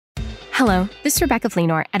Hello, this is Rebecca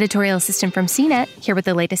Fleenor, editorial assistant from CNET, here with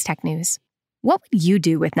the latest tech news. What would you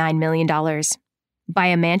do with $9 million? Buy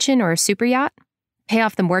a mansion or a super yacht? Pay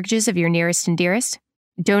off the mortgages of your nearest and dearest?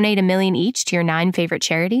 Donate $1 million each to your 9 favorite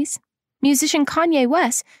charities? Musician Kanye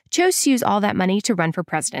West chose to use all that money to run for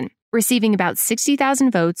president, receiving about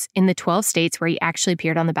 60,000 votes in the 12 states where he actually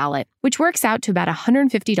appeared on the ballot, which works out to about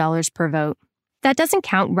 $150 per vote. That doesn't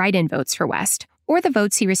count write-in votes for West, or the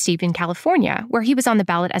votes he received in California, where he was on the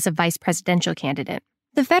ballot as a vice presidential candidate.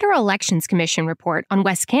 The Federal Elections Commission report on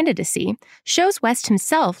West's candidacy shows West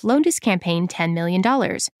himself loaned his campaign $10 million,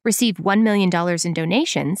 received $1 million in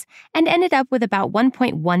donations, and ended up with about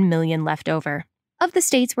 $1.1 million left over. Of the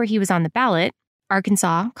states where he was on the ballot,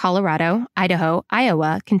 Arkansas, Colorado, Idaho,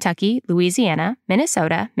 Iowa, Kentucky, Louisiana,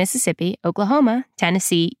 Minnesota, Mississippi, Oklahoma,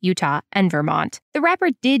 Tennessee, Utah, and Vermont. The rapper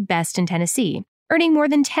did best in Tennessee, earning more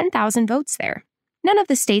than 10,000 votes there. None of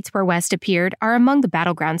the states where West appeared are among the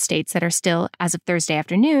battleground states that are still, as of Thursday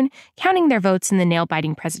afternoon, counting their votes in the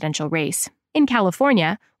nail-biting presidential race. In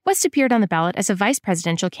California, West appeared on the ballot as a vice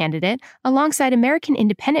presidential candidate alongside American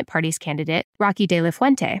Independent Party's candidate, Rocky De La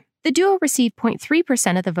Fuente. The duo received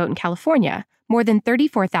 0.3% of the vote in California, more than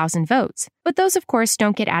 34,000 votes, but those, of course,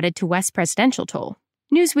 don't get added to West's presidential toll.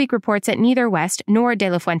 Newsweek reports that neither West nor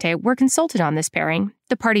De La Fuente were consulted on this pairing.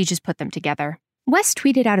 The party just put them together. West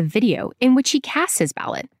tweeted out a video in which he casts his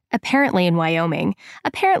ballot, apparently in Wyoming,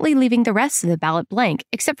 apparently leaving the rest of the ballot blank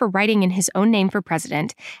except for writing in his own name for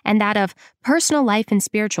president and that of personal life and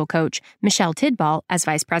spiritual coach Michelle Tidball as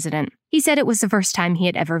vice president. He said it was the first time he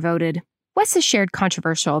had ever voted. West has shared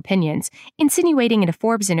controversial opinions, insinuating in a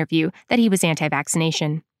Forbes interview that he was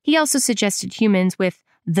anti-vaccination. He also suggested humans with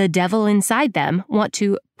the devil inside them want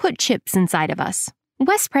to put chips inside of us.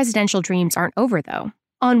 West's presidential dreams aren't over, though.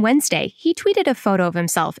 On Wednesday, he tweeted a photo of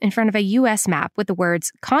himself in front of a U.S. map with the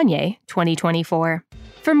words Kanye 2024.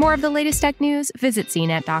 For more of the latest tech news, visit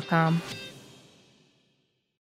cnet.com.